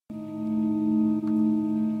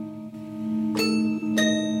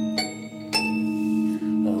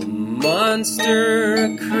monster,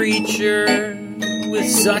 a creature with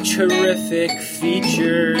such horrific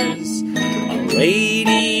features. A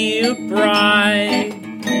lady, a bride,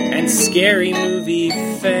 and scary movie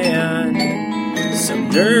fan. Some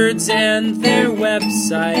nerds and their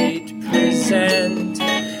website present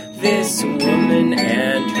This Woman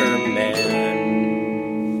and Her Man.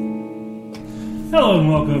 Hello and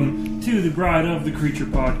welcome to the Bride of the Creature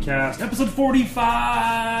podcast, episode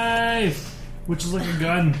 45, which is like a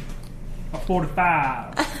gun, a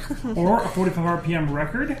 45, or a 45 RPM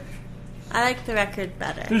record. I like the record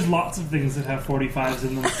better. There's lots of things that have 45s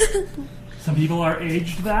in them. Some people are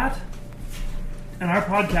aged that, and our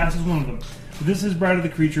podcast is one of them. This is Bride of the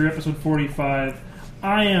Creature, episode 45.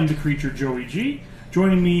 I am the creature, Joey G.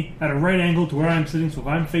 Joining me at a right angle to where I'm sitting, so if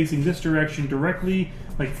I'm facing this direction directly,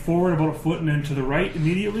 like forward about a foot and then to the right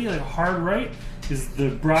immediately, like a hard right, is the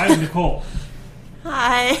bride, Nicole.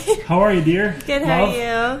 Hi. How are you, dear? Good, love? how are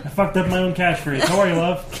you? I fucked up my own catchphrase. How are you,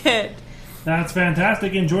 love? Good. That's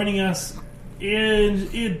fantastic. And joining us in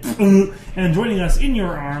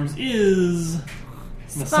your arms is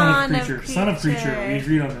the son of creature. Son of creature. We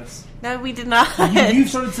agreed on this. No, we did not. You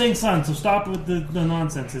started saying son, so stop with the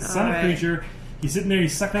nonsense. It's son of creature. He's sitting there,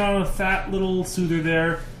 he's sucking on a fat little soother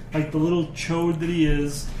there, like the little chode that he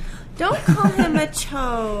is. Don't call him a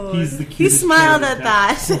chode. He's the cutest. He smiled at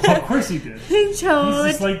that. Well, of course he did. Chode.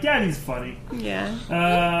 He's just like, Daddy's funny. Yeah.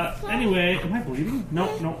 Anyway, am I bleeding? No,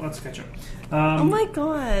 let's catch up. Oh my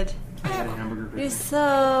god. I had a hamburger. You're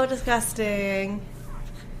so disgusting.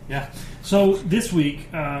 Yeah. So this week,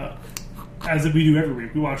 as we do every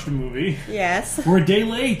week, we watched a movie. Yes. We're a day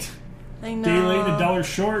late. I know. Day late, $1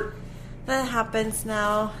 short. That happens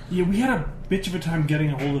now. Yeah, we had a bitch of a time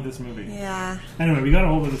getting a hold of this movie. Yeah. Anyway, we got a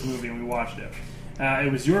hold of this movie and we watched it.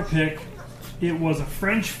 It was your pick. It was a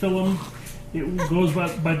French film. It goes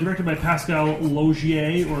by directed by Pascal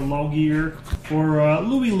Laugier or Laugier or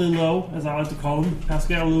Louis Lillo, as I like to call him,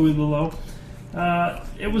 Pascal Louis Lillo.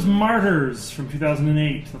 It was Martyrs from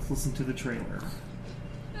 2008. Let's listen to the trailer.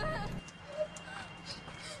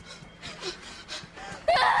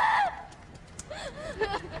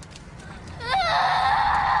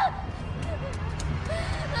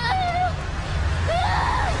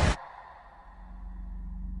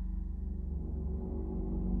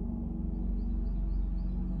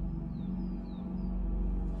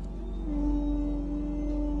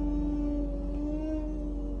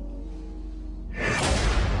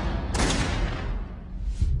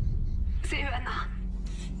 C'est eux, Anna.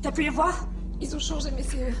 T'as pu les voir? Ils ont changé, mais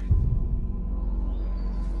c'est eux.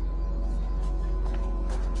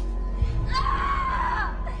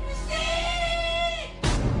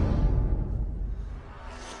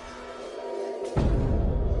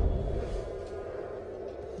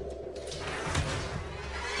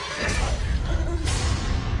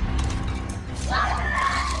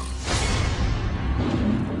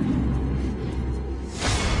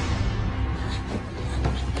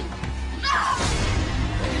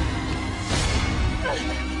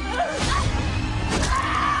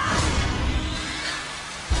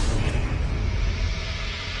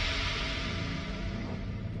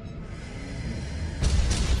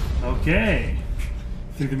 Okay.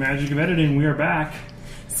 Through the magic of editing, we are back.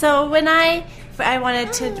 So when I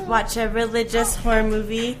wanted to watch a religious horror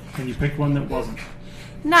movie, And you picked one that wasn't.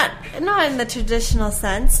 not in the traditional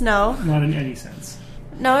sense, no. Not in any sense.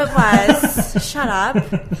 No, it was. Shut up.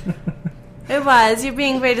 It was. You're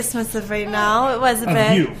being very dismissive right now. It was a Of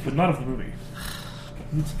bit. you, but not of the movie.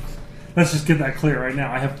 Let's just get that clear right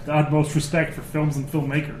now. I have the utmost respect for films and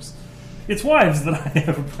filmmakers. It's wives that I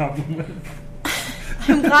have a problem with.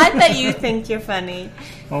 I'm glad that you think you're funny.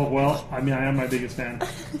 Oh, well, I mean, I am my biggest fan.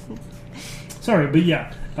 Sorry, but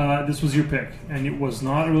yeah, this was your pick. And it was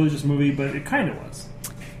not a religious movie, but it kind of was.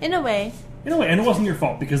 In a way. In a way, and it wasn't your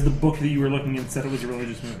fault, because the book that you were looking at said it was a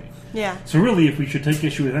religious movie. Yeah. So really, if we should take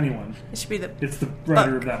issue with anyone, It should be the... it's the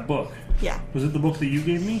writer book. of that book. Yeah. Was it the book that you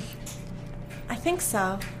gave me? I think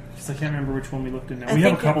so. Because I can't remember which one we looked at now. I We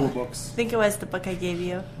have a think couple of books. I think it was the book I gave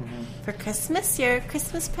you for Christmas. Your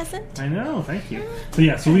Christmas present. I know, thank you. But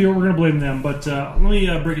yeah, so we're going to blame them, but let me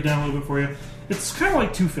break it down a little bit for you. It's kind of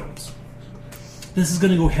like two films. This is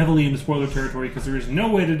going to go heavily into spoiler territory because there is no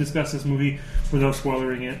way to discuss this movie without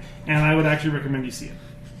spoilering it, and I would actually recommend you see it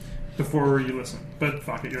before you listen. But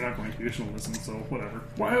fuck it, you're not going to. You're just going to listen, so whatever.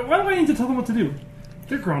 Why do I need to tell them what to do?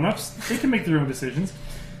 They're grown-ups. They can make their own decisions.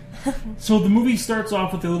 So the movie starts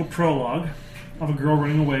off with a little prologue of a girl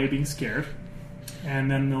running away, being scared,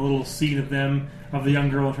 and then a little scene of the young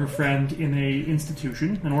girl and her friend in a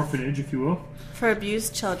institution, an orphanage, if you will. For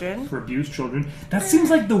abused children. For abused children. That seems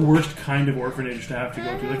like the worst kind of orphanage to have to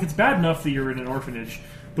go to. Like, it's bad enough that you're in an orphanage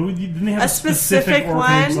But then they have A a specific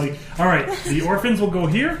orphanage. one? Like, all right, the orphans will go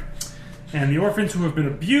here, and the orphans who have been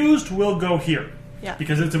abused will go here. Yeah.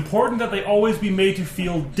 Because it's important that they always be made to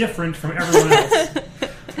feel different from everyone else.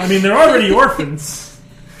 I mean, they're already orphans.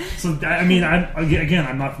 So, I mean,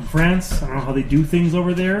 I'm not from France. I don't know how they do things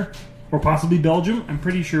over there. Or possibly Belgium. I'm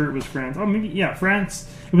pretty sure it was France. Oh, maybe, yeah, France.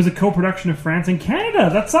 It was a co-production of France and Canada.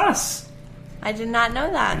 That's us. I did not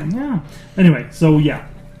know that. Yeah. Anyway, so yeah.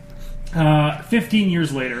 15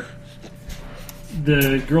 years later,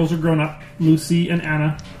 the girls are grown up, Lucy and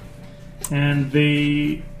Anna, and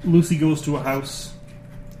Lucy goes to a house.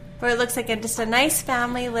 Where it looks like just a nice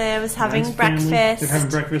family lives, having Nice breakfast. family. They're having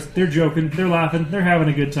breakfast. They're joking. They're laughing. They're having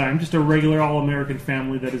a good time. Just a regular all-American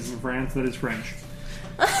family that is in France, that is French.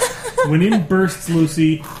 When in bursts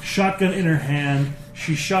Lucy, shotgun in her hand.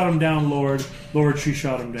 She shot him down, Lord. Lord, she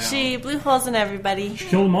shot him down. She blew holes in everybody. She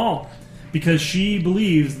killed them all. Because she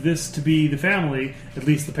believes this to be the family, at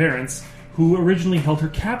least the parents, who originally held her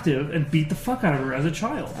captive and beat the fuck out of her as a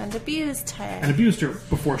child. And abused her. And abused her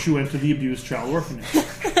before she went to the abused child orphanage.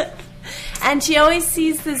 And she always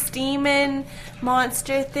sees this demon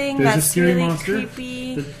monster thing There's that's a scary really monster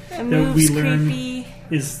creepy. that It moves we learn creepy.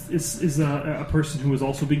 is a person who was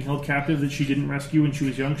also being held captive that she didn't rescue when she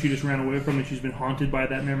was young. She just ran away from, and she's been haunted by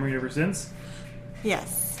that memory ever since.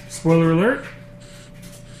 Yes. Spoiler alert.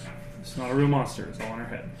 It's not a real monster. It's all in her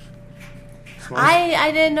head. So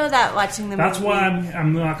I didn't know that watching the that's movie. why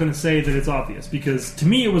I'm not going to say that it's obvious, because to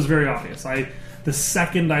me it was very obvious. The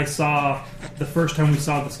second I saw, the first time we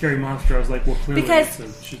saw the scary monster, I was like, well, clearly it's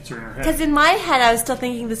in her head. Because in my head, I was still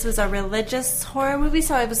thinking this was a religious horror movie,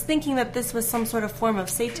 so I was thinking that this was some sort of form of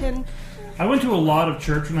Satan. I went to a lot of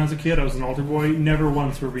church when I was a kid. I was an altar boy. Never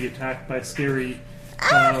once were we attacked by scary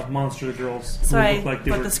monster girls who Sorry looked like they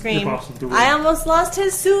about were the scream. rip-offs of the room. I almost lost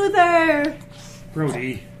his soother.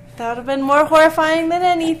 Brody. That would have been more horrifying than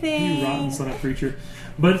anything. You rotten son of a preacher.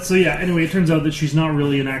 But, so yeah, anyway, it turns out that she's not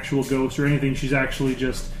really an actual ghost or anything. She's actually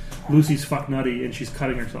just Lucy's fuck nutty, and she's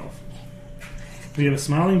cutting herself. We have a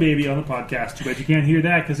smiling baby on the podcast. Too bad you can't hear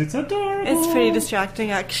that, because it's adorable. It's pretty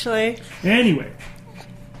distracting, actually. Anyway.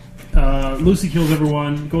 Lucy kills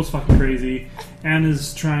everyone, goes fucking crazy.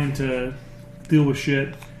 Anna's trying to deal with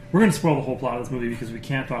shit. We're going to spoil the whole plot of this movie because we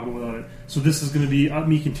can't talk about it without it. So this is going to be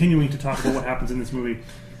me continuing to talk about what happens in this movie.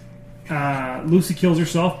 Lucy kills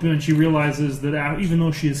herself, and she realizes that even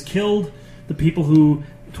though she has killed the people who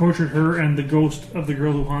tortured her and the ghost of the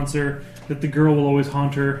girl who haunts her, that the girl will always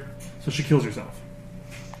haunt her. So she kills herself.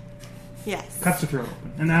 Yes. Cuts her throat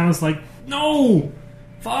open. And Anna's like, no!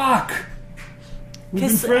 Fuck! We've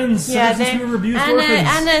been friends since we were abused orphans.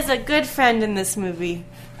 Anna is a good friend in this movie.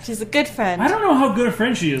 She's a good friend. I don't know how good a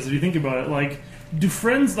friend she is, if you think about it. Like, do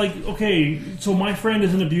friends, like, okay, so my friend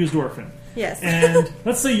is an abused orphan. Yes. And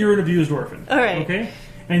let's say you're an abused orphan. All right. Okay?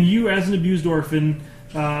 And you, as an abused orphan,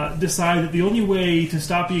 decide that the only way to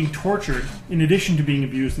stop being tortured, in addition to being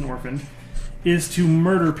abused and orphaned, is to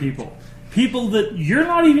murder people. People that you're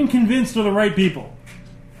not even convinced are the right people.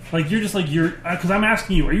 Like, you're just like, because I'm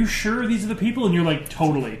asking you, are you sure these are the people? And you're like,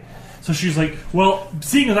 totally. So she's like, well,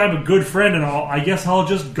 seeing as I'm a good friend and all, I guess I'll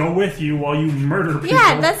just go with you while you murder people.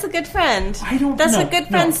 Yeah, that's a good friend. That's what good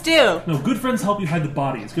friends do. No, good friends help you hide the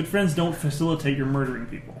bodies. Good friends don't facilitate your murdering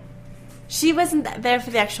people. She wasn't there for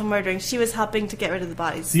the actual murdering. She was helping to get rid of the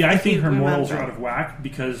bodies. See, I think her morals are out of whack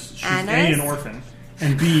because she's A, an orphan,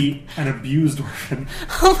 and B, an abused orphan.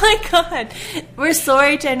 Oh my god. We're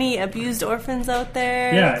sorry to any abused orphans out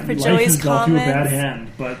there. Yeah, for life Joey's has dealt you a comments. bad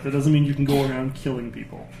hand, but that doesn't mean you can go around killing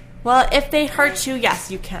people. Well, if they hurt you,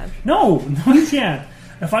 yes, you can. No, you can't.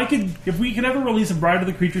 If we could ever release a Bride of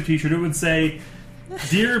the Creature t-shirt, it would say,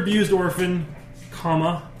 "Dear abused orphan,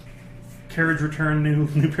 comma, carriage return,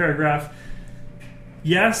 new paragraph.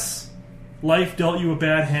 Yes, life dealt you a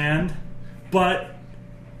bad hand, but,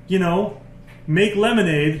 make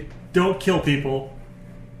lemonade, don't kill people.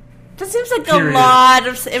 That seems like Period. a lot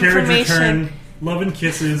of Carriage information. return, love and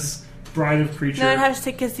kisses, Bride of Creature. No, I'd have to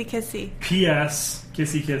say kissy kissy. P.S.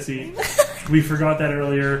 Kissy kissy. We forgot that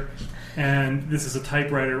earlier, and this is a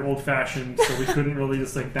typewriter, old-fashioned, so we couldn't really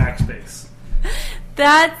just backspace.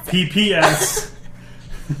 That's P.P.S.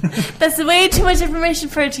 That's way too much information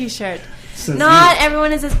for a t-shirt. Says Not you.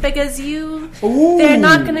 everyone is as big as you. Ooh. They're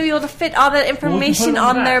not going to be able to fit all that Well, we can information put it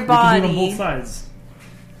on the their back. body. We can do it on both sides.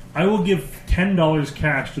 I will give $10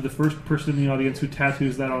 cash to the first person in the audience who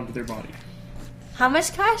tattoos that onto their body. How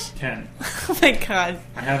much cash? 10. Oh my god.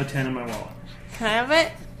 I have a 10 in my wallet. Can I have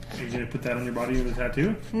it? Are you going to put that on your body with a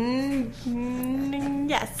tattoo?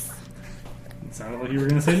 Yes. It sounded like you were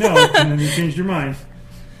going to say no, and then you changed your mind.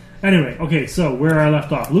 Anyway, okay, so where I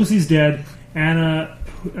left off. Lucy's dead. Anna,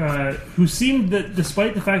 who seemed that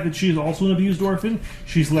despite the fact that she is also an abused orphan,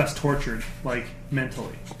 she's less tortured, like,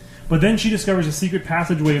 mentally. But then she discovers a secret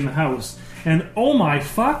passageway in the house, and oh my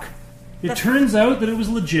fuck, it turns out that it was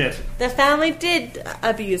legit. The family did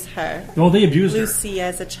abuse her. Oh, they abused Lucy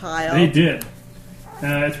as a child. They did.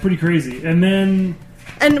 It's pretty crazy. And then...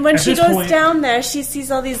 And when she goes down there, she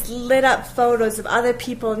sees all these lit up photos of other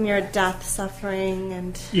people near death suffering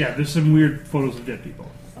and... Yeah, there's some weird photos of dead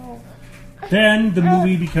people. Then the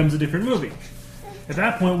movie becomes a different movie. At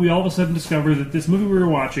that point, we all of a sudden discover that this movie we were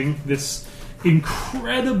watching, this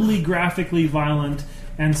incredibly graphically violent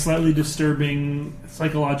and slightly disturbing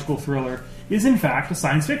psychological thriller, is in fact a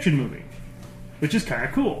science fiction movie, which is kind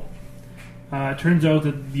of cool. It turns out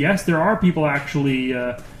that, yes, there are people actually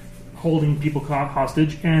holding people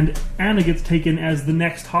hostage, and Anna gets taken as the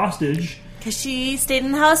next hostage. Because she stayed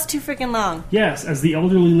in the house too freaking long. Yes, as the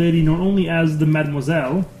elderly lady known only as the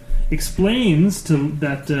Mademoiselle explains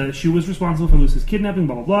that she was responsible for Lucy's kidnapping,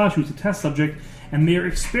 blah, blah, blah. She was a test subject, and their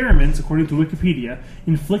experiments, according to Wikipedia,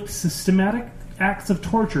 inflict systematic acts of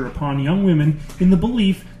torture upon young women in the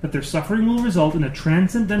belief that their suffering will result in a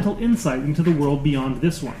transcendental insight into the world beyond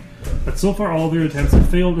this one. But so far all their attempts have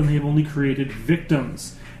failed, and they have only created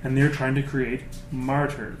victims, and they're trying to create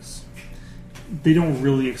martyrs. They don't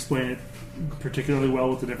really explain it particularly well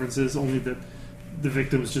what the difference is, only that the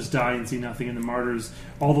victims just die and see nothing, and the martyrs,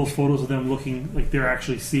 all those photos of them looking like they're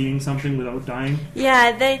actually seeing something without dying.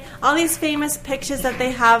 Yeah, all these famous pictures that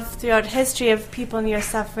they have throughout history of people near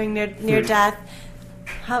suffering, near death.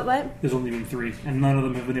 What? There's only been 3, and none of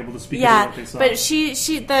them have been able to speak about what they saw. But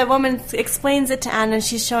the woman explains it to Anna, and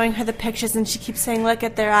she's showing her the pictures, and she keeps saying, look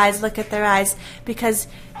at their eyes, because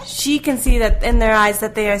she can see that in their eyes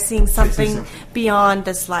that they are seeing something beyond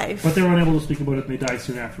this life. But they're unable to speak about it, and they die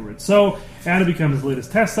soon afterwards. So Anna becomes the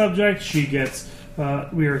latest test subject. She gets,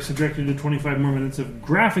 we are subjected to 25 more minutes of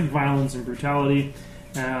graphic violence and brutality,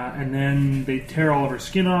 and then they tear all of her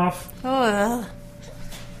skin off. Oh.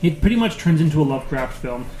 It pretty much turns into a Lovecraft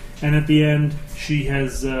film, and at the end, she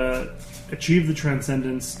has achieved the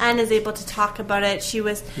transcendence. And is able to talk about it.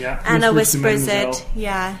 Anna whispers it.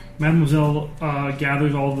 Yeah. Mademoiselle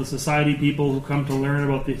gathers all of the society people who come to learn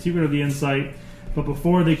about the secret of the insight, but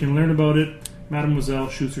before they can learn about it, Mademoiselle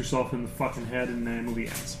shoots herself in the fucking head, and the movie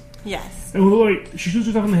ends. Yes. And wait, she shoots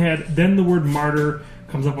herself in the head, then the word martyr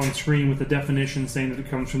comes up on screen with a definition saying that it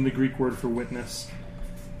comes from the Greek word for witness.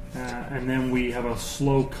 And then we have a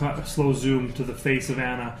slow zoom to the face of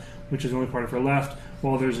Anna, which is the only part of her left,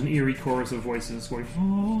 while there's an eerie chorus of voices going,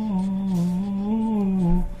 oh.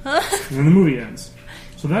 And then the movie ends.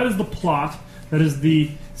 So that is the plot. That is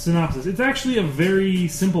the synopsis. It's actually a very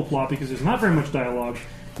simple plot because there's not very much dialogue.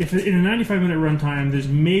 If in a 95-minute runtime, there's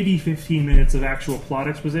maybe 15 minutes of actual plot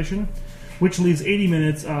exposition, which leaves 80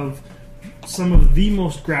 minutes of some of the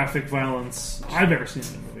most graphic violence I've ever seen in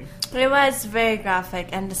a movie. It was very graphic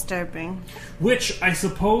and disturbing. Which, I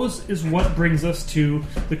suppose, is what brings us to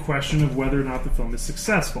the question of whether or not the film is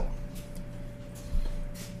successful.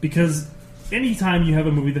 Because anytime you have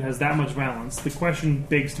a movie that has that much violence, the question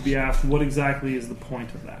begs to be asked, what exactly is the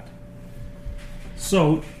point of that?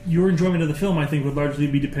 So, your enjoyment of the film, I think, would largely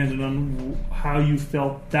be dependent on how you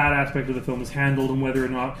felt that aspect of the film is handled and whether or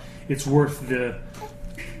not it's worth the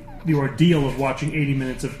ordeal of watching 80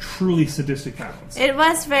 minutes of truly sadistic violence. It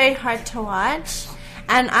was very hard to watch,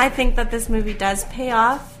 and I think that this movie does pay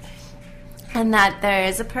off, and that there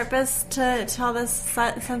is a purpose to all this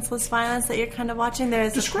senseless violence that you're kind of watching.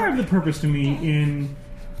 Describe the purpose to me in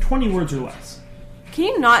 20 words or less. Can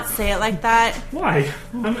you not say it like that? Why?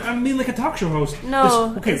 I mean like a talk show host.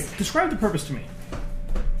 No. Describe the purpose to me.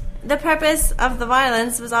 The purpose of the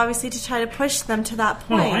violence was obviously to try to push them to that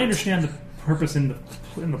point. No, I understand the purpose in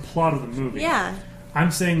the plot of the movie. Yeah.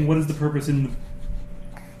 I'm saying, what is the purpose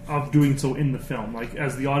of doing so in the film? Like,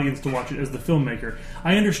 as the audience to watch it, as the filmmaker.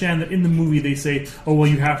 I understand that in the movie they say, oh, well,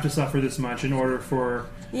 you have to suffer this much in order for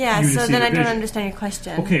you to see then the I don't vision. understand your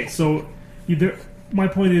question. Okay, so my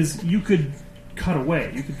point is, you could cut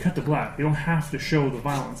away. You could cut to black. You don't have to show the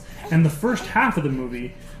violence. And the first half of the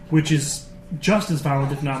movie, which is just as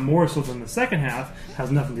violent, if not more so than the second half,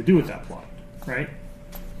 has nothing to do with that plot, right?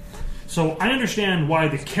 So I understand why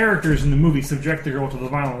the characters in the movie subject the girl to the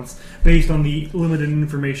violence based on the limited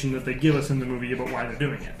information that they give us in the movie about why they're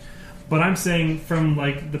doing it. But I'm saying from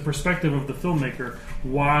like the perspective of the filmmaker,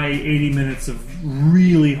 why 80 minutes of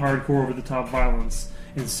really hardcore over-the-top violence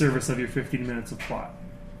in service of your 15 minutes of plot?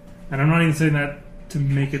 And I'm not even saying that to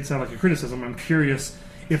make it sound like a criticism. I'm curious,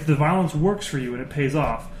 if the violence works for you and it pays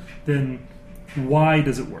off, then why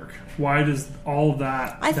does it work? Why does all of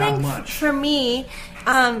that I think much? For me,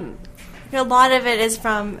 a lot of it is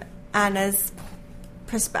from Anna's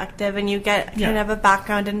perspective, and you get kind of a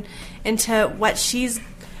background into what she's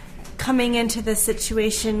coming into this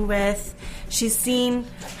situation with. She's seen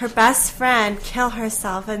her best friend kill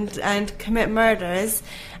herself and commit murders,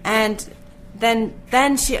 and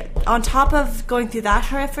then she, on top of going through that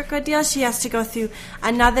horrific ordeal, she has to go through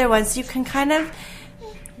another one. So you can kind of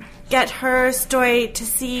get her story to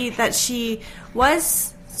see that she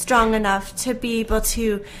was strong enough to be able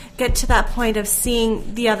to get to that point of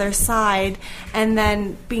seeing the other side and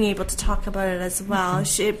then being able to talk about it as well.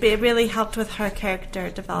 It really helped with her character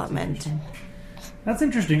development. That's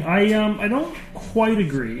interesting. I don't quite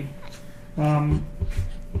agree,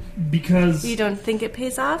 because you don't think it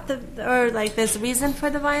pays off, or like there's a reason for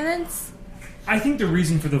the violence? I think the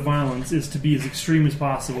reason for the violence is to be as extreme as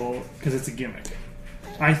possible because it's a gimmick.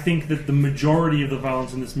 I think that the majority of the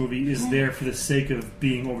violence in this movie is there for the sake of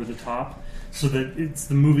being over the top, so that it's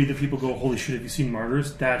the movie that people go, holy shit, have you seen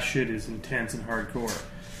Martyrs? That shit is intense and hardcore.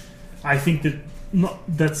 I think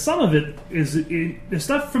that some of it is the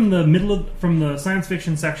stuff from the science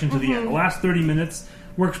fiction section to the end. The last 30 minutes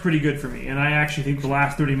works pretty good for me, and I actually think the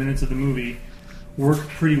last 30 minutes of the movie work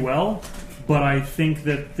pretty well, but I think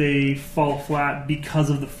that they fall flat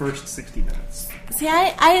because of the first 60 minutes. See,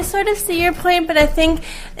 I sort of see your point, but I think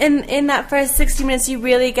in that first 60 minutes you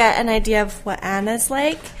really get an idea of what Anna's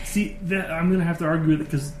like. See, I'm going to have to argue with it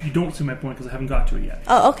because you don't see my point because I haven't got to it yet.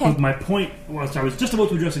 Oh, okay. But my point was, I was just about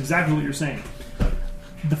to address exactly what you're saying.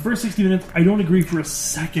 The first 60 minutes, I don't agree for a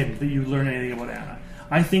second that you learn anything about Anna.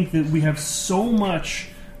 I think that we have so much,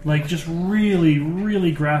 like, just really,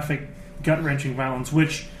 really graphic, gut-wrenching violence,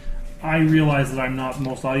 which I realize that I'm not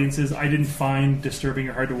most audiences. I didn't find disturbing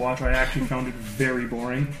or hard to watch. I actually found it very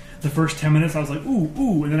boring. The first 10 minutes, I was like,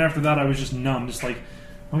 ooh, and then after that, I was just numb, just like,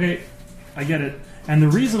 okay, I get it. And the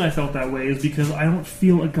reason I felt that way is because I don't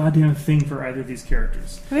feel a goddamn thing for either of these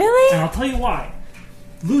characters. Really? And I'll tell you why.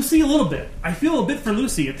 Lucy, a little bit. I feel a bit for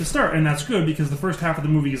Lucy at the start, and that's good because the first half of the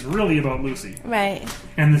movie is really about Lucy. Right.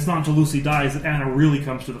 And it's not until Lucy dies that Anna really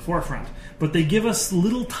comes to the forefront. But they give us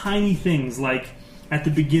little tiny things like, at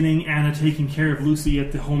the beginning, Anna taking care of Lucy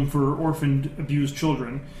at the home for orphaned, abused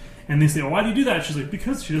children. And they say, why do you do that? She's like,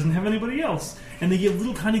 because she doesn't have anybody else. And they give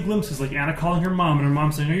little tiny glimpses, like Anna calling her mom, and her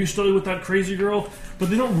mom saying, are you still with that crazy girl? But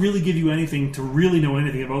they don't really give you anything to really know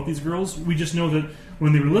anything about these girls. We just know that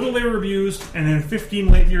when they were little, they were abused, and then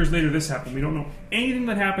 15 years later, this happened. We don't know anything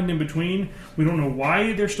that happened in between. We don't know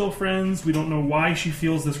why they're still friends. We don't know why she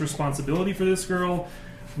feels this responsibility for this girl.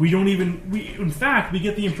 In fact, we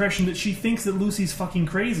get the impression that she thinks that Lucy's fucking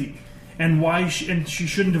crazy, and she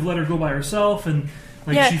shouldn't have let her go by herself, and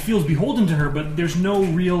she feels beholden to her, but there's no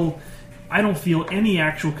real, I don't feel any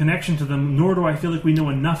actual connection to them, nor do I feel like we know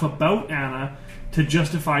enough about Anna to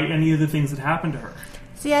justify any of the things that happened to her.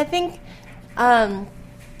 See, I think,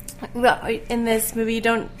 in this movie, you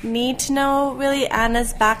don't need to know really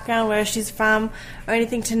Anna's background, where she's from, or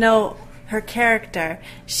anything to know her character.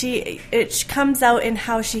 It comes out in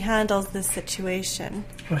how she handles this situation.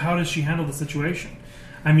 But how does she handle the situation?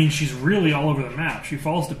 I mean, she's really all over the map. She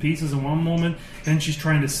falls to pieces in one moment, then she's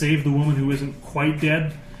trying to save the woman who isn't quite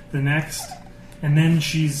dead the next, and then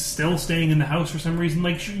she's still staying in the house for some reason.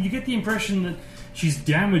 Like, you get the impression that she's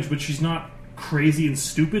damaged, but she's not crazy and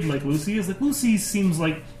stupid like Lucy is. Like, Lucy seems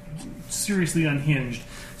like seriously unhinged.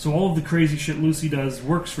 So all of the crazy shit Lucy does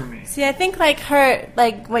works for me. See, I think like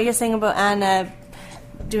what you're saying about Anna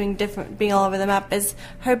being all over the map is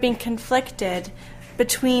her being conflicted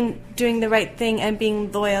between doing the right thing and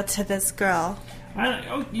being loyal to this girl.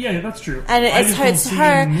 Yeah, that's true. And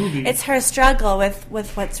it's her struggle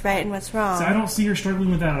with what's right and what's wrong. So I don't see her struggling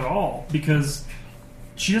with that at all, because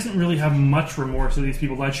she doesn't really have much remorse that these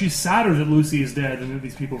people died. She's sadder that Lucy is dead and that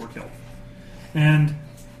these people were killed. And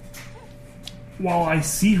while I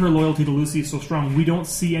see her loyalty to Lucy so strong, we don't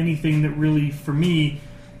see anything that really, for me,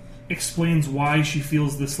 explains why she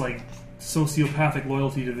feels this like sociopathic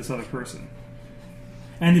loyalty to this other person.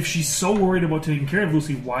 And if she's so worried about taking care of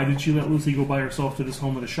Lucy, why did she let Lucy go by herself to this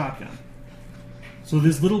home with a shotgun? So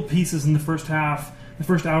there's little pieces in the first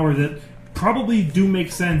hour that probably do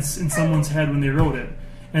make sense in someone's head when they wrote it,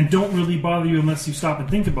 and don't really bother you unless you stop and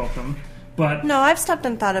think about them. But no, I've stopped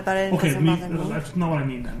and thought about it. Okay, that's not what I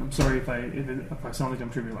mean then. I'm sorry if I sound like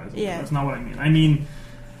I'm trivializing. Yeah. That's not what I mean. I mean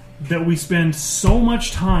that we spend so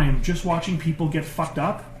much time just watching people get fucked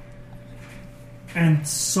up, and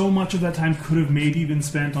so much of that time could have maybe been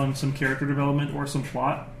spent on some character development or some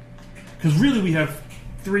plot. Because really we have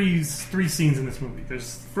three scenes in this movie.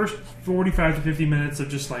 There's the first 45 to 50 minutes of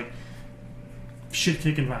just like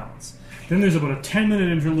shit-kicking violence. Then there's about a 10-minute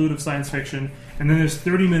interlude of science fiction, and then there's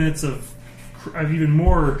 30 minutes of even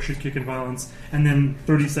more shit-kicking violence, and then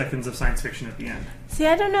 30 seconds of science fiction at the end. See,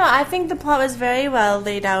 I don't know. I think the plot was very well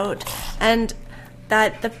laid out, and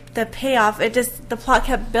that the payoff, the plot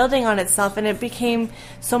kept building on itself, and it became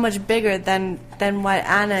so much bigger than what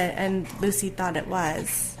Anna and Lucy thought it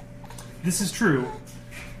was. This is true,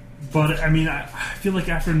 but I mean, I feel like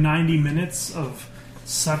after 90 minutes of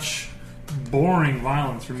such boring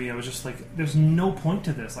violence for me, I was just like, there's no point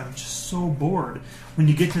to this. I'm just so bored. When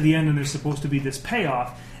you get to the end and there's supposed to be this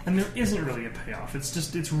payoff, and there isn't really a payoff.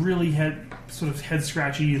 It's really head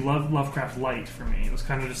scratchy Lovecraft light for me. It was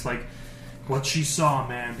kind of just like, what she saw,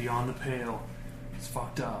 man, beyond the pale. It's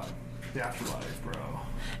fucked up. The afterlife, bro.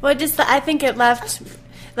 Well, I think it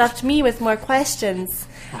left me with more questions.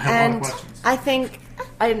 I have a lot of questions. I think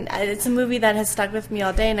it's a movie that has stuck with me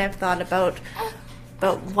all day, and I've thought about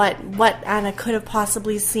what Anna could have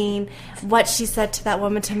possibly seen, what she said to that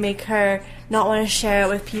woman to make her not want to share it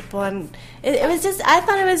with people, and it was just, I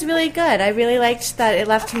thought it was really good. I really liked that it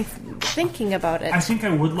left me thinking about it. I think I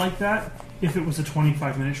would like that if it was a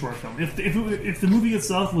 25-minute short film. If the movie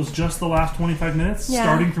itself was just the last 25 minutes,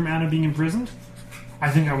 starting from Anna being imprisoned, I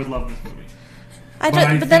think I would love this movie.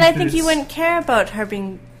 But then I think you wouldn't care about her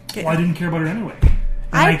being... Well, I didn't care about her anyway.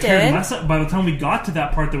 I cared did. Less. By the time we got to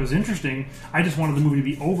that part that was interesting, I just wanted the movie to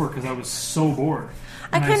be over because I was so bored.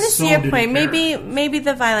 I kind of see your point. Maybe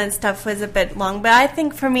the violent stuff was a bit long, but I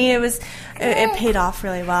think for me it paid off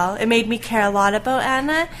really well. It made me care a lot about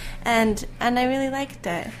Anna, and I really liked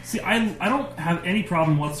it. See, I don't have any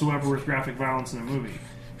problem whatsoever with graphic violence in a movie.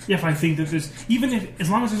 If I think that as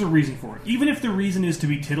long as there's a reason for it, even if the reason is to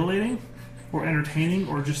be titillating or entertaining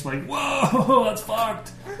or just like, whoa, that's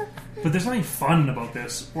fucked. But there's nothing fun about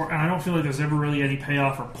this, and I don't feel like there's ever really any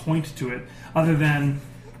payoff or point to it other than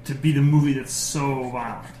to be the movie that's so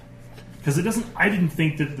violent. Because I didn't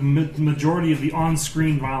think that the majority of the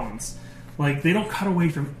on-screen violence, like, they don't cut away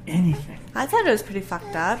from anything. I thought it was pretty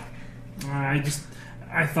fucked up. I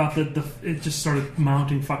thought that it just started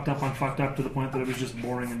mounting fucked up to the point that it was just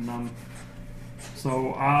boring and numb.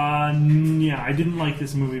 So, yeah, I didn't like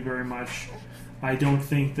this movie very much. I don't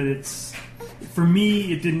think that for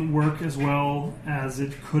me, it didn't work as well as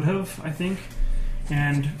it could have, I think.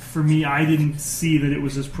 And for me, I didn't see that it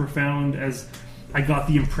was as profound as I got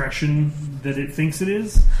the impression that it thinks it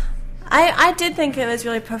is. I did think it was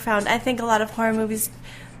really profound. I think a lot of horror movies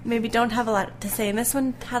maybe don't have a lot to say, and this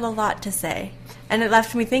one had a lot to say. And it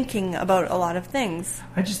left me thinking about a lot of things.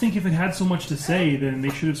 I just think if it had so much to say, then they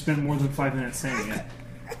should have spent more than 5 minutes saying it.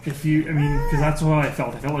 Because that's how I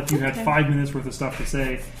felt. I felt like you had 5 minutes worth of stuff to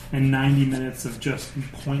say and 90 minutes of just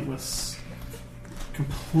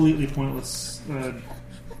completely pointless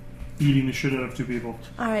beating the shit out of two people.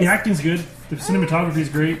 All right. The acting's good. The cinematography is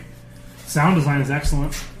great. Sound design is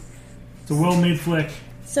excellent. It's a well-made flick.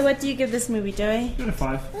 So what do you give this movie, Joey? Give it a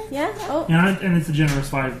 5. Yeah? Oh. And it's a generous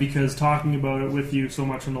 5 because talking about it with you so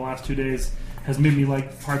much in the last 2 days has made me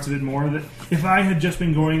like parts of it more. That if I had just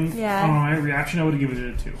been going on my reaction, I would have given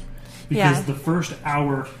it a 2. Because the first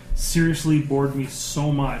hour seriously bored me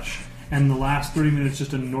so much, and the last 30 minutes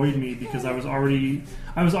just annoyed me because I was already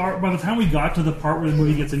by the time we got to the part where the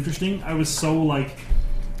movie gets interesting, I was so like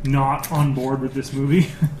not on board with this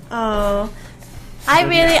movie. Oh. I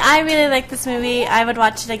really like this movie. I would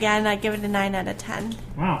watch it again. I'd give it a 9 out of 10.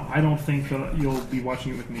 Wow, I don't think that you'll be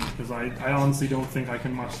watching it with me because I honestly don't think I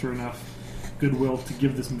can muster enough goodwill to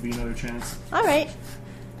give this movie another chance. All right.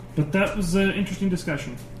 But that was an interesting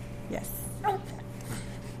discussion. Yes.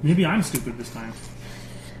 Maybe I'm stupid this time.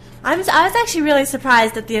 I was actually really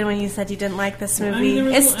surprised at the end when you said you didn't like this movie.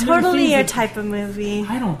 It's totally your type of movie.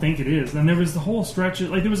 I don't think it is. And there was the whole stretch.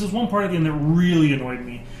 Like there was this one part at the end that really annoyed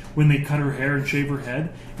me when they cut her hair and shave her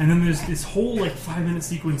head. And then there's this whole like 5-minute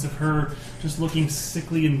sequence of her just looking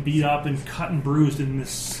sickly and beat up and cut and bruised in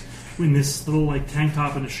this little like tank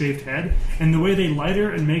top and a shaved head. And the way they light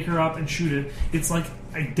her and make her up and shoot it, it's like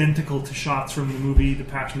identical to shots from the movie The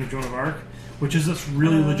Passion of Joan of Arc, which is this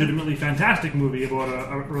really legitimately fantastic movie about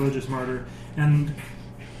a religious martyr. And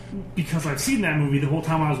because I've seen that movie, the whole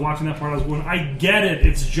time I was watching that part, I was going, I get it.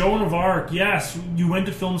 It's Joan of Arc. Yes, you went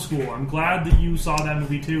to film school. I'm glad that you saw that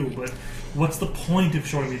movie too. But what's the point of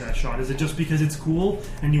showing me that shot? Is it just because it's cool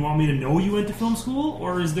and you want me to know you went to film school?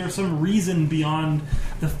 Or is there some reason beyond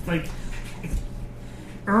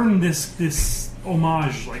earn this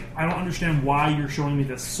homage? Like, I don't understand why you're showing me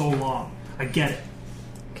this so long. I get it.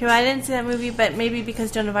 Okay, well, I didn't see that movie, but maybe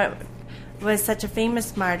because Joan of Arc was such a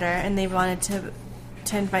famous martyr and they wanted to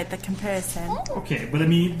invite the comparison. Okay, but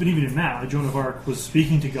even in that, Joan of Arc was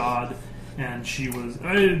speaking to God, and she was.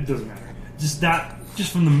 It doesn't matter.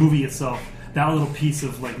 Just from the movie itself, that little piece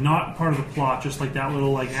of, like, not part of the plot, just like that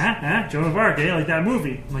little, like, Joan of Arc, like that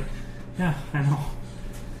movie. I'm like, yeah, I know.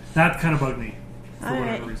 That kind of bugged me for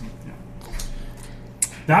whatever reason.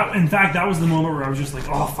 Yeah. In fact, that was the moment where I was just like,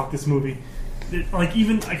 oh, fuck this movie.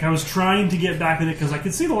 I was trying to get back at it because I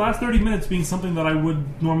could see the last 30 minutes being something that I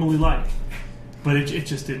would normally like. But it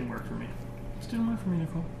just didn't work for me. It just didn't work for me,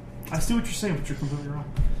 Nicole. I see what you're saying, but you're completely wrong.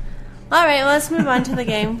 All right, well, let's move on to the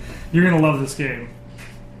game. You're going to love this game.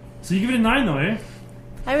 So you give it a 9, though, eh?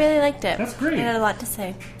 I really liked it. That's great. I had a lot to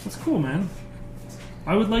say. That's cool, man.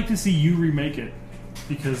 I would like to see you remake it,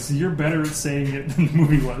 because you're better at saying it than the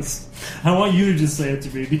movie was. I want you to just say it to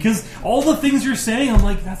me, because all the things you're saying, I'm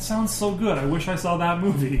like, that sounds so good. I wish I saw that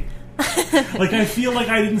movie. Like, I feel like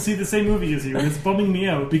I didn't see the same movie as you, and it's bumming me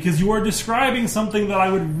out, because you are describing something that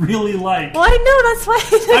I would really like. Well, I know, that's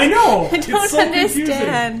why I know! I don't it's so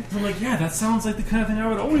understand. Confusing. I'm like, yeah, that sounds like the kind of thing I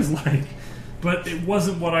would always like. But it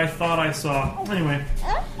wasn't what I thought I saw. Anyway.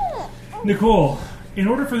 Nicole, in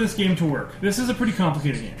order for this game to work, this is a pretty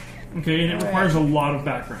complicated game. Okay, and it requires a lot of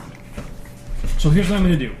background. So here's what I'm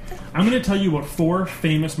going to do. I'm going to tell you about 4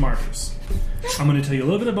 famous martyrs. I'm going to tell you a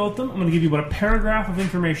little bit about them. I'm going to give you about a paragraph of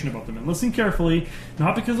information about them. And listen carefully,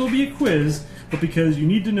 not because it'll be a quiz, but because you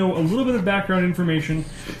need to know a little bit of background information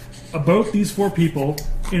about these 4 people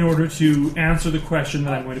in order to answer the question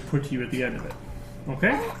that I'm going to put to you at the end of it.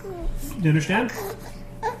 Okay? Do you understand?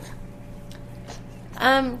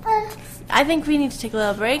 I think we need to take a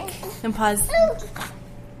little break and pause.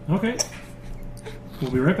 Okay.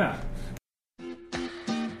 We'll be right back.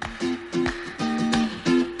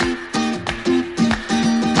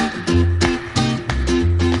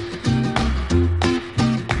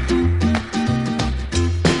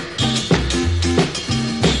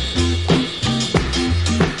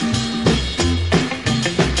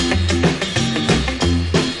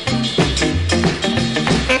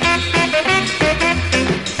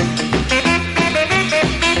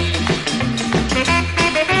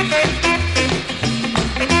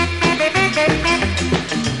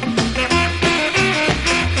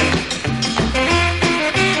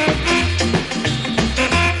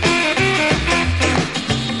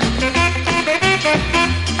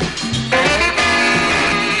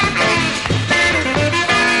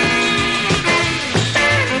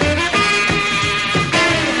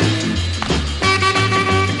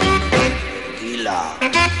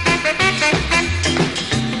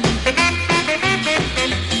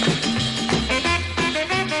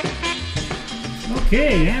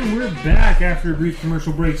 Okay, and we're back after a brief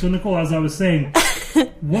commercial break. So, Nicole, as I was saying,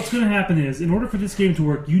 what's going to happen is, in order for this game to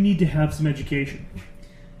work, you need to have some education.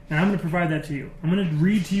 And I'm going to provide that to you. I'm going to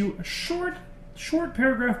read to you a short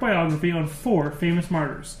paragraph biography on 4 famous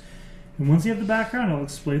martyrs. And once you have the background, I'll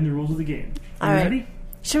explain the rules of the game. Are you ready?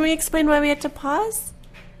 Should we explain why we had to pause?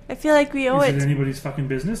 I feel like we owe it. Is it anybody's fucking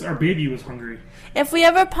business? Our baby was hungry. If we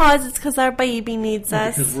ever pause, it's because our baby needs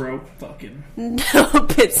us. Because we're out fucking.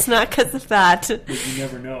 Nope, it's not because of that. But you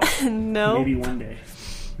never know. No. Maybe one day.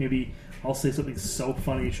 Maybe I'll say something so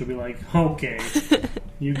funny, she'll be like, okay,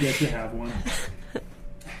 you get to have one.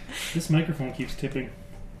 This microphone keeps tipping.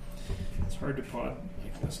 It's hard to pod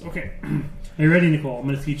like this. Okay. Are you ready, Nicole? I'm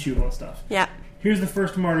going to teach you about stuff. Yeah. Here's the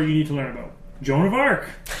first martyr you need to learn about. Joan of Arc.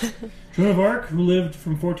 Joan of Arc, who lived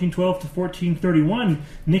from 1412 to 1431,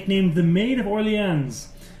 nicknamed the Maid of Orleans.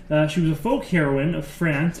 She was a folk heroine of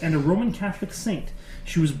France and a Roman Catholic saint.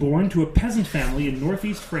 She was born to a peasant family in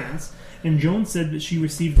northeast France, and Joan said that she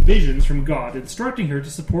received visions from God instructing her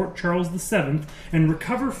to support Charles VII and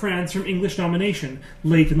recover France from English domination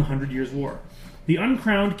late in the 100 Years' War. The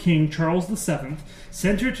uncrowned King Charles VII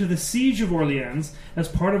sent her to the siege of Orleans as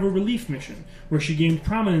part of a relief mission, where she gained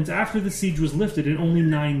prominence after the siege was lifted in only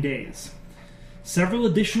 9 days. Several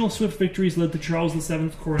additional swift victories led to Charles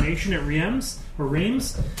VII's coronation at Reims,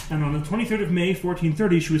 and on the 23rd of May,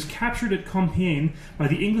 1430, she was captured at Compiègne by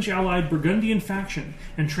the English-allied Burgundian faction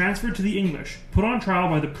and transferred to the English, put on trial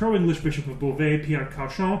by the pro-English Bishop of Beauvais, Pierre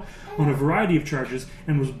Cauchon, on a variety of charges,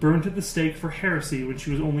 and was burnt at the stake for heresy when she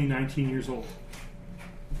was only 19 years old.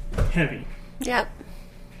 Heavy. Yep.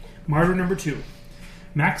 Martyr number 2.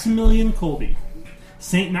 Maximilian Kolbe.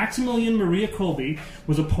 Saint Maximilian Maria Kolbe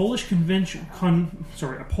was a Polish conventual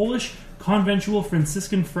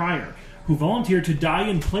Franciscan friar who volunteered to die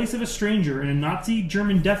in place of a stranger in a Nazi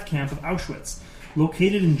German death camp of Auschwitz,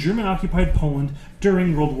 located in German-occupied Poland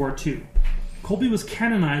during World War II. Kolbe was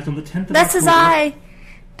canonized on the 10th of That's October. his eye.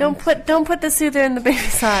 Don't put the soother in the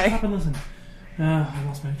baby's eye. Stop and listen. I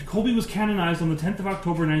lost my... Kolbe was canonized on the 10th of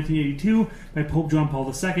October 1982 by Pope John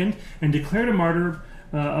Paul II and declared a martyr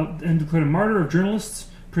of journalists,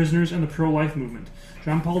 prisoners, and the pro-life movement.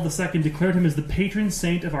 John Paul II declared him as the patron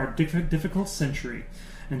saint of our difficult century.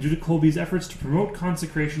 And due to Colby's efforts to promote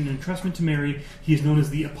consecration and entrustment to Mary, he is known as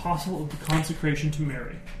the Apostle of the Consecration to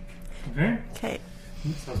Mary. Okay? Okay. So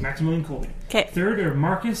that was Maximilian Kolbe. Okay. Third are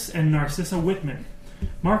Marcus and Narcissa Whitman.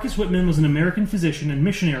 Marcus Whitman was an American physician and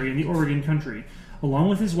missionary in the Oregon country. Along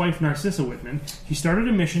with his wife Narcissa Whitman, he started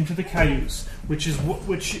a mission to the Cayuse,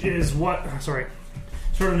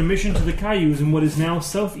 started a mission to the Cayuse in what is now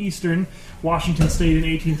southeastern Washington State in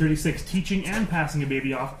 1836, teaching and passing a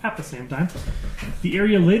baby off at the same time. The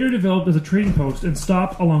area later developed as a trading post and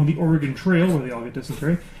stop along the Oregon Trail, where they all get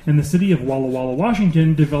dysentery, and the city of Walla Walla,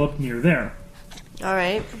 Washington, developed near there. All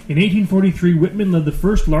right. In 1843, Whitman led the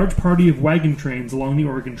first large party of wagon trains along the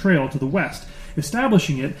Oregon Trail to the west,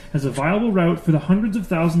 establishing it as a viable route for the hundreds of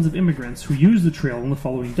thousands of immigrants who used the trail in the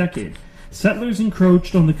following decade. Settlers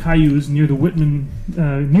encroached on the Cayuse near the Whitman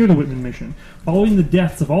mission. Following the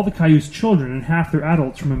deaths of all the Cayuse children and half their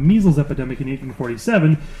adults from a measles epidemic in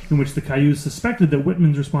 1847, in which the Cayuse suspected that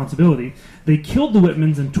Whitman's responsibility, they killed the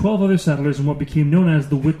Whitmans and 12 other settlers in what became known as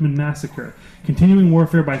the Whitman Massacre. Continuing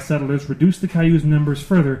warfare by settlers reduced the Cayuse numbers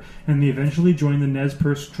further, and they eventually joined the Nez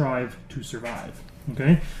Perce tribe to survive.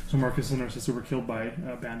 Okay, so Marcus and Narcissa were killed by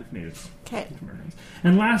a band of natives. Okay.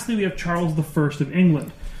 And lastly, we have Charles I of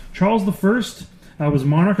England. Charles I was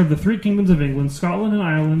monarch of the three kingdoms of England, Scotland, and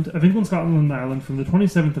Ireland, from the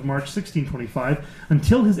 27th of March, 1625,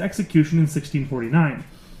 until his execution in 1649.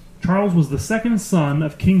 Charles was the second son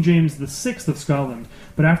of King James VI of Scotland,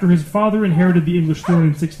 but after his father inherited the English throne in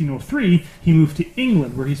 1603, he moved to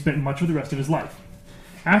England, where he spent much of the rest of his life.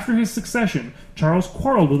 After his succession, Charles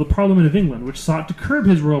quarreled with the Parliament of England, which sought to curb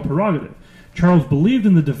his royal prerogative. Charles believed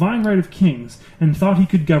in the divine right of kings and thought he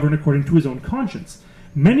could govern according to his own conscience.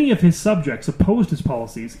 Many of his subjects opposed his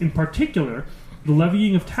policies, in particular the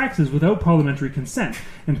levying of taxes without parliamentary consent,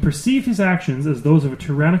 and perceived his actions as those of a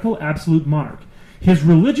tyrannical absolute monarch. His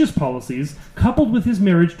religious policies, coupled with his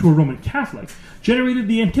marriage to a Roman Catholic, generated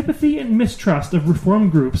the antipathy and mistrust of reform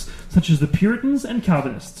groups such as the Puritans and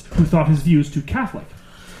Calvinists, who thought his views too Catholic.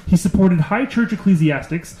 He supported high church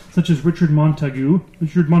ecclesiastics such as Richard Montague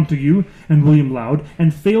and William Laud,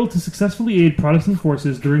 and failed to successfully aid Protestant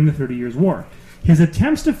forces during the 30 Years' War. His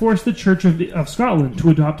attempts to force the Church of Scotland to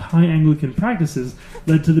adopt high Anglican practices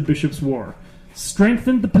led to the Bishops' War,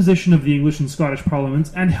 strengthened the position of the English and Scottish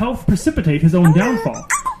parliaments, and helped precipitate his own downfall.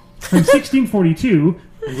 From 1642,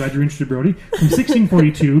 I'm glad you're interested, Brody. From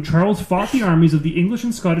 1642, Charles fought the armies of the English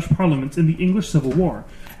and Scottish parliaments in the English Civil War.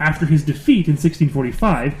 After his defeat in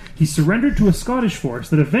 1645, he surrendered to a Scottish force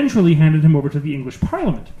that eventually handed him over to the English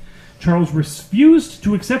Parliament. Charles refused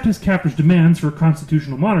to accept his captors' demands for a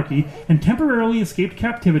constitutional monarchy and temporarily escaped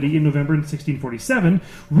captivity in November 1647,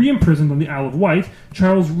 re-imprisoned on the Isle of Wight.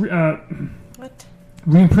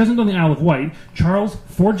 Re-imprisoned on the Isle of Wight, Charles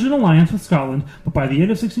forged an alliance with Scotland, but by the end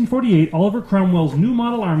of 1648, Oliver Cromwell's new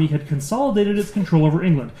model army had consolidated its control over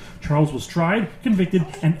England. Charles was tried, convicted,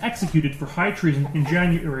 and executed for high treason in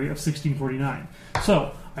January of 1649.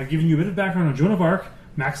 So, I've given you a bit of background on Joan of Arc,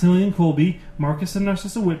 Maximilian Kolbe, Marcus and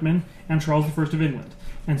Narcissa Whitman, and Charles I of England.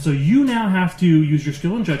 And so you now have to use your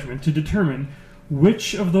skill and judgment to determine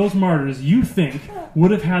which of those martyrs you think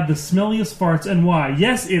would have had the smelliest farts and why.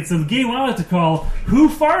 Yes, it's a game I like to call Who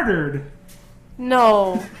Farted?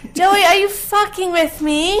 No. Joey, are you fucking with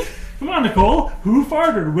me? Come on, Nicole. Who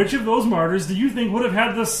farted? Which of those martyrs do you think would have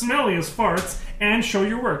had the smelliest farts? And show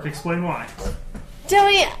your work. Explain why.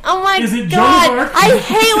 Joey, oh my Is it god, Joan of Arc? I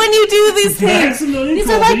hate when you do these things. These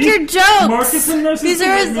are like your jokes. Marcus and Narcissa These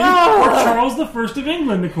are Whitman, or Charles I of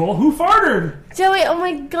England, Nicole. Who farted? Joey, oh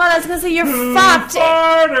my god, I was gonna say you're Who fucked.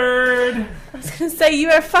 farted? I was gonna say you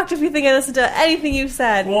are fucked if you think I listened to anything you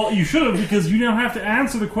said. Well, you should have, because you now have to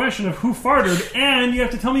answer the question of who farted, and you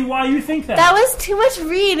have to tell me why you think that. That was too much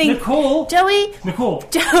reading. Nicole. Joey. Who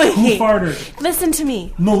Joey. farted? Listen to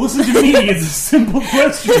me. No, listen to me. It's a simple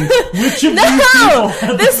question. Which of these people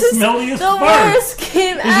had the smelliest the farts? worst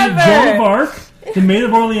game Is ever. it Joan of Arc, the Maid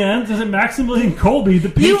of Orleans? Is it Maximilian Kolbe, the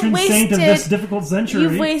patron saint of this difficult century?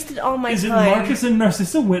 You've wasted all my time. Is it Marcus and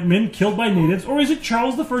Narcissa Whitman, killed by natives? Or is it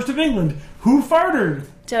Charles I of England? Who farted?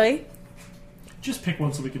 Joey? Just pick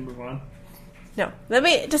one so we can move on. No. Let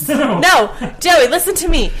me just... No. No. Joey, listen to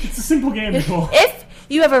me. It's a simple game, Nicole. If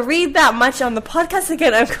you ever read that much on the podcast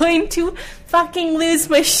again, I'm going to fucking lose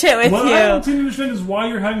my shit with What you. I don't seem to understand is why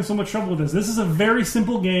you're having so much trouble with this. This is a very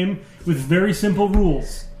simple game with very simple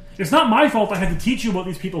rules. It's not my fault I had to teach you about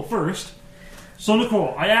these people first. So,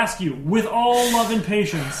 Nicole, I ask you, with all love and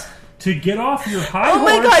patience, to get off your high horse. Oh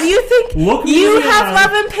my god, you think you have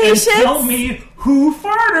love and patience? And tell me who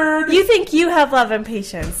farted. You think you have love and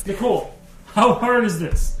patience? Nicole, How hard is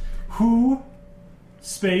this? Who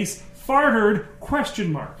space farted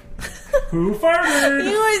question mark? Who farted?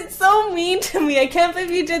 You are so mean to me. I can't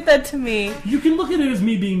believe you did that to me. You can look at it as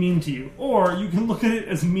me being mean to you, or you can look at it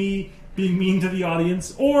as me being mean to the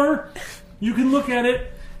audience, or you can look at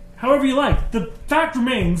it however you like. The fact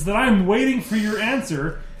remains that I'm waiting for your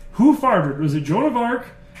answer. Who farted? Was it Joan of Arc,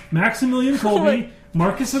 Maximilian Kolbe,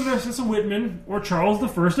 Marcus and Narcissa Whitman, or Charles I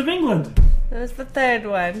of England? That was the third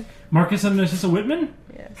one. Marcus and Narcissa Whitman?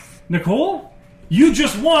 Yes. Nicole? You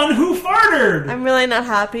just won Who Farted! I'm really not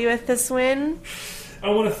happy with this win. I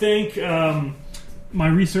want to thank my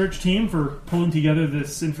research team for pulling together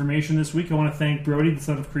this information this week. I want to thank Brody, the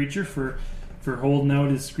son of Creature, for holding out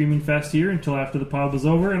his screaming fest here until after the pod was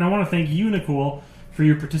over. And I want to thank you, Nicole, for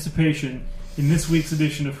your participation in this week's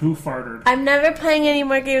edition of Who Farted. I'm never playing any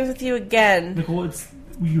more games with you again. Nicole,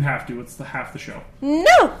 you have to. It's half the show.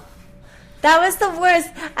 No! That was the worst.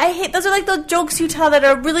 I hate... Those are like those jokes you tell that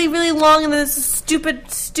are really, really long and then there's a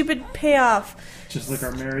stupid payoff. Just like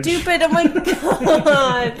our marriage. Stupid, oh my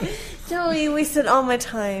god. No, you wasted all my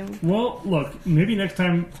time. Well, look, maybe next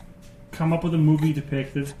time come up with a movie to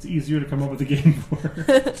pick that's easier to come up with a game for.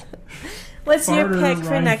 What's your pick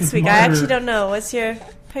for next week? I actually don't know. What's your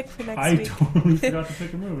pick for next week? I totally forgot to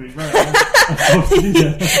pick a movie. Right. I'm supposed to do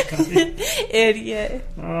that. Idiot.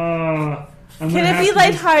 Can it be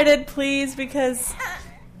lighthearted, please? Because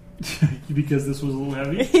this was a little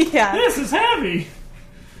heavy? Yeah. This is heavy!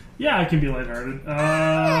 Yeah, it can be lighthearted.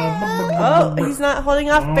 He's not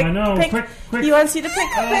holding off. I know. Pick. Quick. He wants you to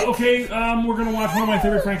pick. Okay, we're going to watch one of my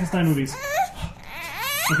favorite Frankenstein movies.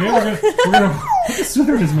 Okay, we're gonna put the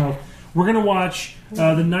soother in his mouth. We're going to watch the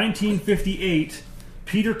 1958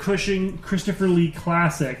 Peter Cushing, Christopher Lee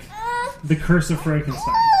classic, The Curse of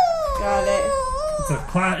Frankenstein. Got it.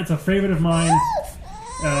 It's a favorite of mine.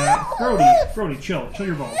 Brody, chill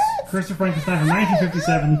your balls. Curse of Frankenstein from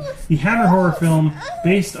 1957, the Hammer horror film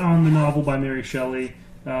based on the novel by Mary Shelley.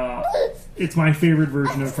 It's my favorite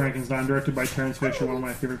version of Frankenstein, directed by Terence Fisher, one of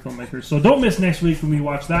my favorite filmmakers. So don't miss next week when we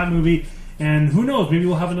watch that movie. And who knows, maybe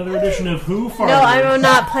we'll have another edition of Who Farted. No, I will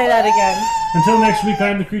not play that again. Until next week,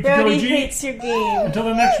 I'm the Creature Brody Joey G. hates your game. Until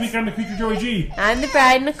the next week, I'm the Creature Joey G. I'm the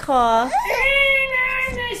bride, Nicole. And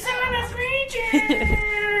I'm the son of Creature.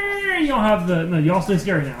 You all have the... No, you all stay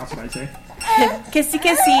scary now, that's what I say. Kissy,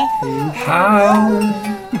 kissy. How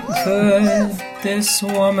could this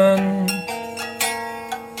woman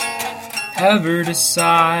ever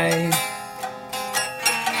decide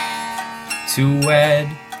to wed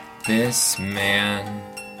this man?